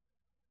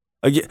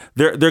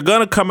 They're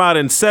going to come out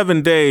in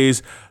 7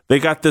 days. They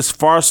got this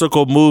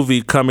farcical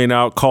movie coming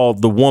out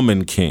called The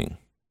Woman King.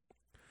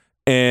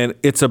 And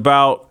it's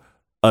about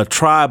a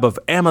tribe of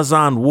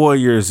Amazon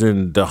warriors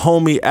in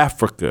Dahomey,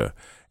 Africa.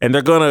 And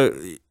they're going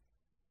to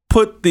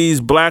put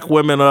these black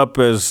women up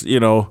as, you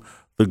know,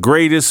 the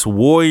greatest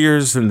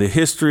warriors in the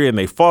history. And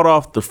they fought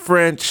off the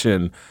French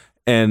and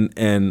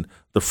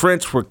the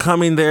French were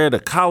coming there to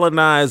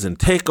colonize and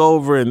take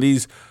over. And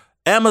these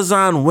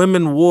Amazon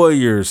women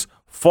warriors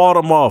fought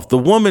them off, the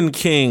Woman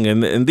King,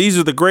 and these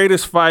are the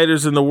greatest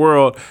fighters in the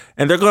world,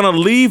 and they're going to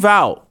leave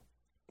out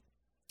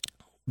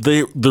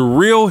the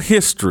real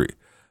history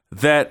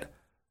that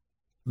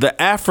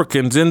the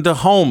Africans in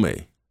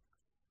Dahomey,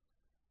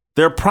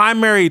 their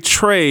primary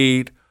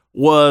trade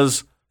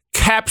was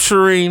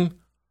capturing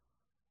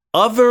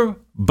other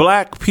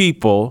black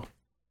people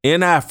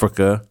in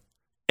Africa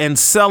and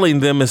selling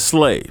them as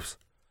slaves.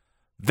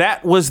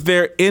 That was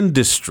their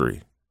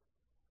industry.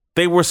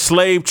 They were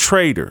slave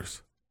traders.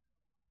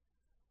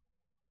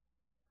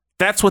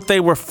 That's what they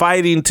were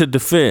fighting to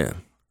defend.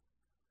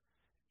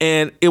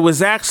 And it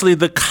was actually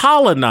the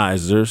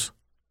colonizers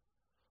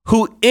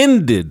who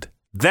ended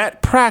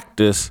that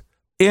practice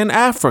in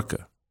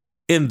Africa,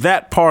 in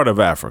that part of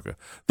Africa.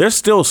 There's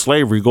still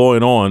slavery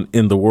going on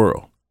in the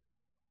world.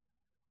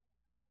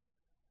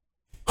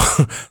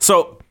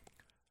 So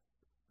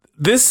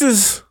this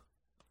is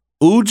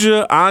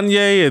Uja,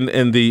 Anye,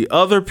 and the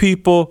other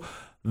people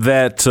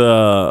that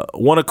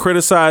want to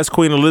criticize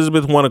Queen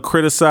Elizabeth, want to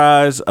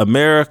criticize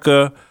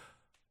America.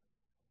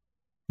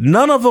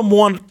 None of them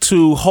want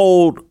to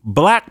hold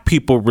black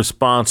people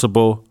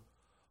responsible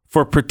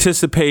for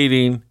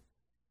participating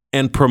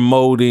and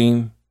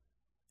promoting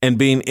and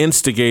being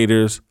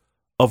instigators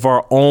of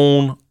our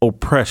own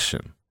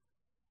oppression.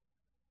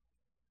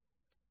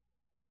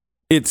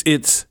 It's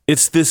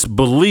this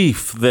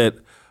belief that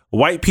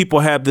white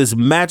people have this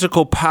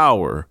magical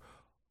power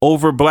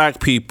over black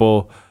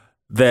people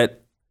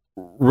that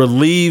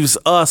relieves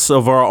us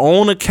of our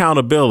own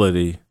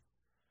accountability.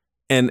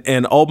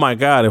 And oh my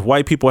God, if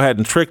white people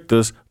hadn't tricked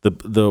us,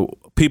 the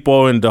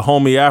people in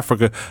Dahomey,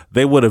 Africa,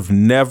 they would have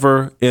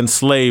never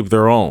enslaved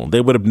their own.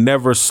 They would have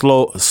never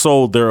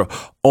sold their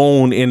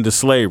own into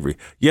slavery.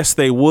 Yes,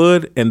 they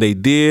would, and they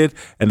did,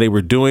 and they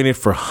were doing it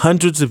for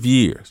hundreds of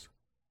years.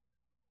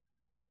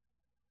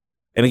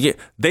 And again,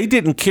 they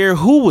didn't care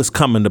who was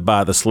coming to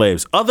buy the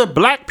slaves. Other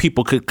black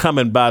people could come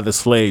and buy the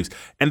slaves,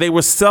 and they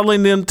were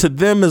selling them to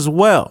them as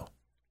well.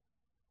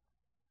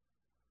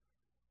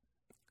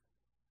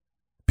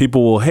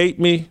 People will hate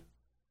me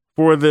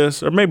for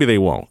this, or maybe they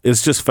won't.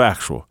 It's just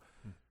factual.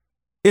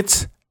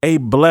 It's a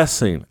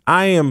blessing.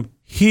 I am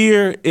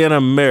here in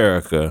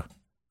America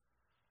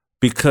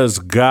because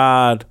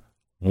God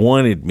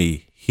wanted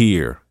me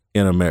here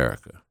in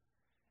America.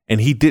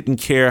 And he didn't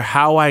care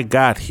how I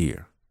got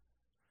here.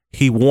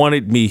 He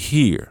wanted me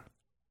here.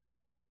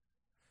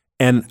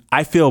 And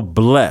I feel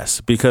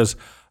blessed because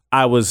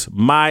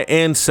my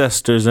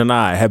ancestors and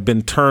I have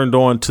been turned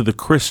on to the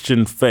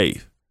Christian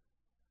faith.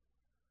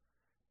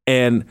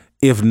 And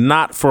if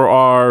not for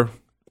our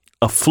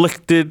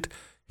afflicted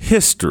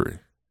history,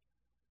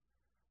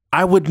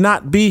 I would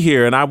not be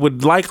here, and I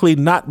would likely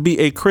not be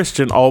a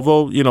Christian,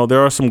 although, there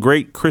are some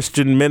great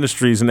Christian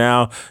ministries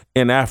now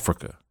in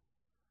Africa.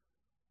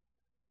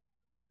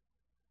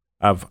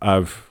 I've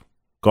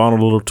gone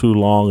a little too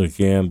long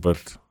again,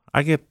 but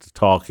I get to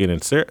talking,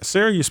 and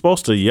Sarah, you're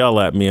supposed to yell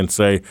at me and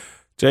say,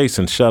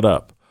 Jason, shut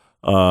up.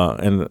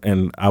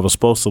 And I was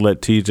supposed to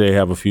let TJ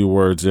have a few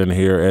words in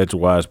here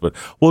edgewise, but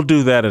we'll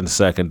do that in a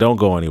second. Don't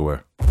go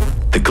anywhere.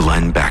 The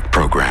Glenn Beck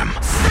Program.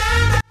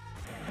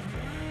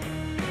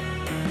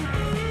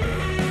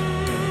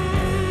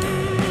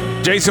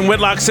 Jason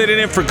Whitlock sitting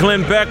in for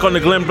Glenn Beck on the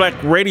Glenn Beck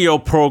radio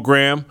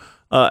program.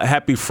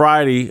 Happy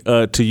Friday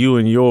to you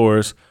and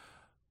yours.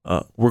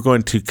 We're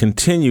going to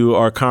continue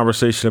our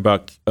conversation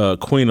about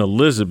Queen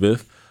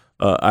Elizabeth.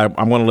 I'm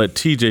going to let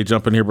TJ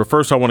jump in here, but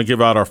first I want to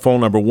give out our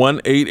phone number,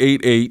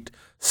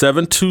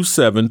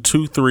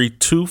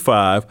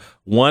 1-888-727-2325,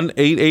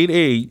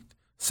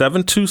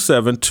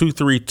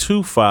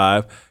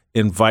 1-888-727-2325.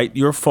 Invite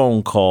your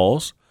phone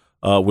calls.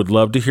 Would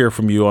love to hear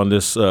from you on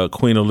this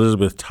Queen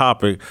Elizabeth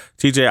topic.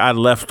 TJ, I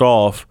left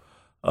off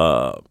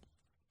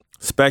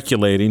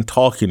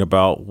talking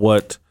about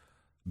what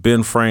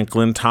Ben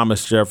Franklin,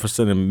 Thomas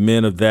Jefferson, and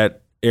men of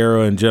that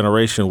era and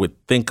generation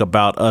would think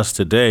about us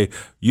today.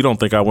 You don't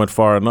think I went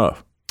far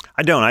enough?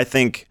 I don't. I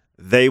think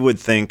they would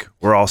think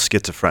we're all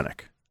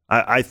schizophrenic.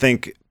 I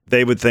think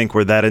they would think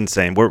we're that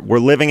insane. We're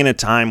living in a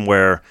time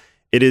where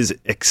it is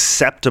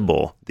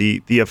acceptable.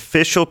 The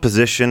official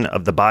position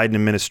of the Biden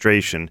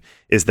administration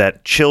is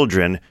that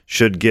children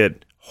should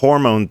get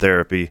hormone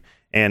therapy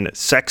and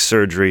sex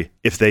surgery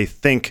if they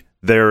think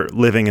they're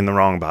living in the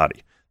wrong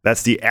body.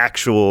 That's the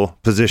actual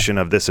position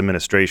of this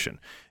administration.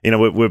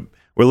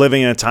 We're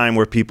living in a time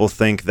where people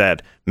think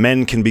that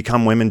men can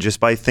become women just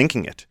by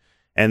thinking it,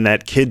 and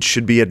that kids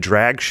should be at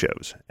drag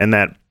shows, and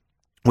that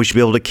we should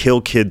be able to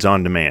kill kids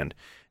on demand,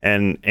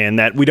 and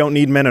that we don't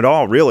need men at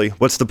all, really.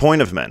 What's the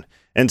point of men?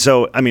 And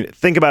so,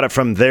 think about it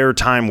from their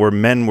time where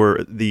men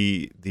were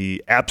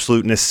the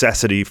absolute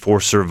necessity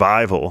for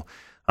survival,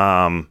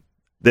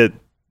 that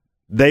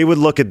they would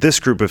look at this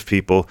group of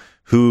people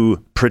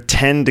who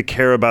pretend to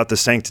care about the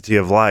sanctity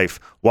of life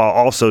while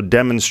also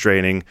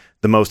demonstrating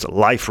the most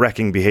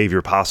life-wrecking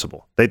behavior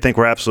possible. They'd think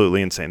we're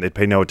absolutely insane. They'd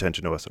pay no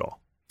attention to us at all.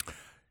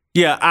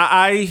 Yeah,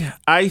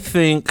 I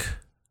think,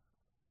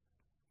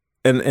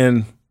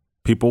 and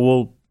people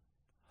will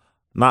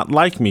not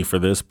like me for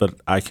this, but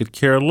I could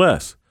care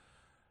less.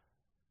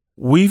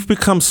 We've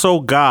become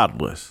so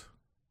godless,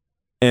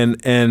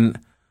 and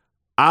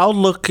I'll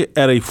look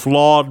at a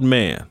flawed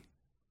man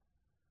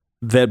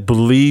that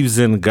believes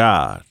in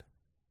God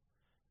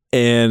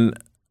and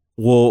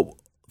will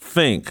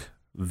think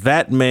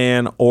that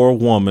man or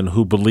woman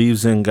who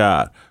believes in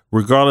God,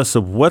 regardless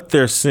of what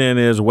their sin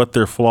is, what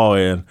their flaw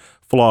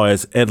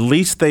is, at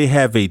least they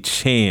have a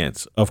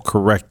chance of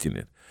correcting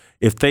it.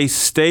 If they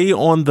stay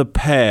on the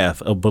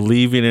path of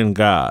believing in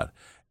God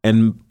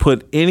and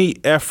put any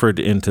effort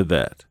into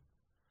that,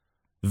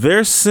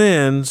 their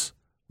sins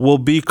will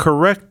be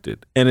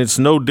corrected. And it's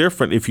no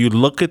different if you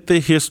look at the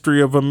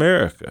history of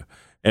America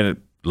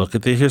and look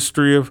at the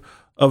history of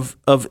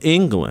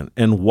England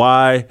and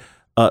why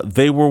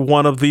they were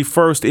one of the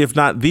first, if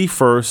not the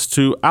first,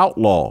 to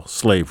outlaw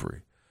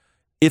slavery.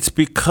 It's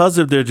because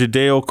of their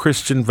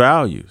Judeo-Christian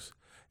values.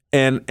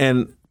 And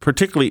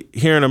particularly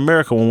here in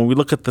America, when we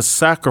look at the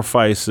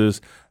sacrifices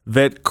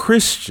that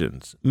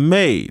Christians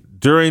made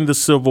during the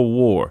Civil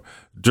War,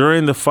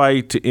 during the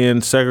fight to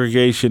end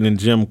segregation and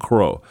Jim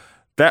Crow,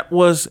 that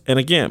was, and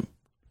again,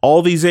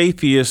 all these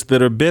atheists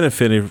that are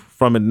benefiting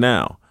from it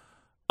now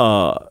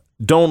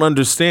don't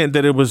understand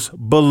that it was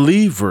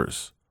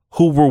believers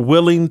who were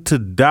willing to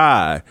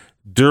die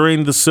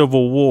during the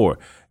Civil War.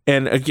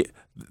 And again,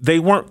 they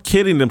weren't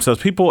kidding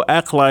themselves. People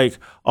act like,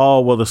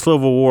 oh, well, the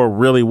Civil War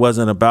really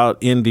wasn't about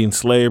ending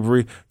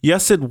slavery.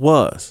 Yes, it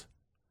was.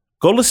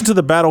 Go listen to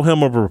the Battle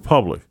Hymn of the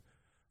Republic.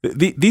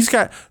 These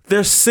guys,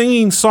 they're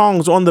singing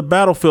songs on the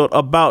battlefield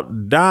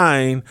about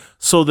dying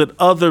so that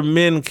other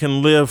men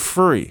can live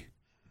free.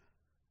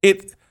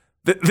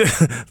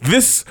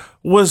 This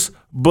was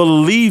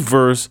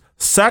believers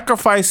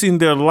sacrificing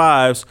their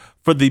lives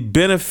for the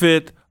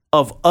benefit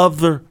of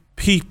other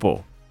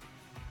people.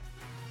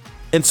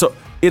 And so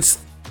it's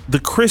the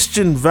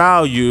Christian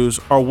values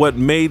are what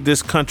made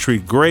this country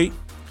great.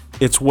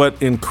 It's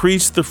what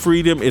increased the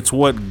freedom. It's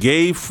what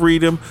gave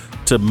freedom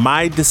to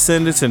my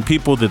descendants and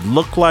people that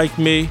look like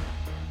me.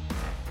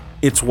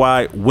 It's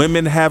why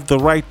women have the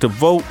right to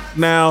vote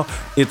now.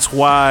 It's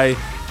why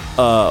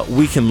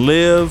we can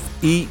live,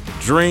 eat,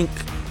 drink,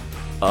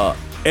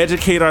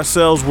 educate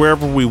ourselves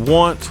wherever we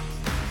want.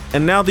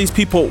 And now these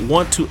people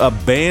want to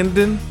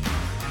abandon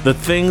the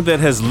thing that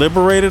has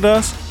liberated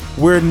us.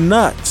 We're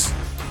nuts.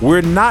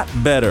 We're not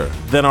better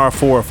than our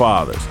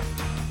forefathers.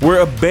 We're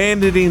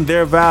abandoning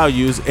their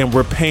values and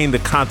we're paying the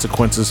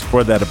consequences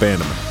for that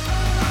abandonment.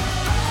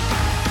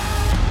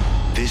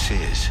 This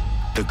is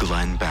the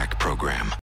Glenn Beck Program.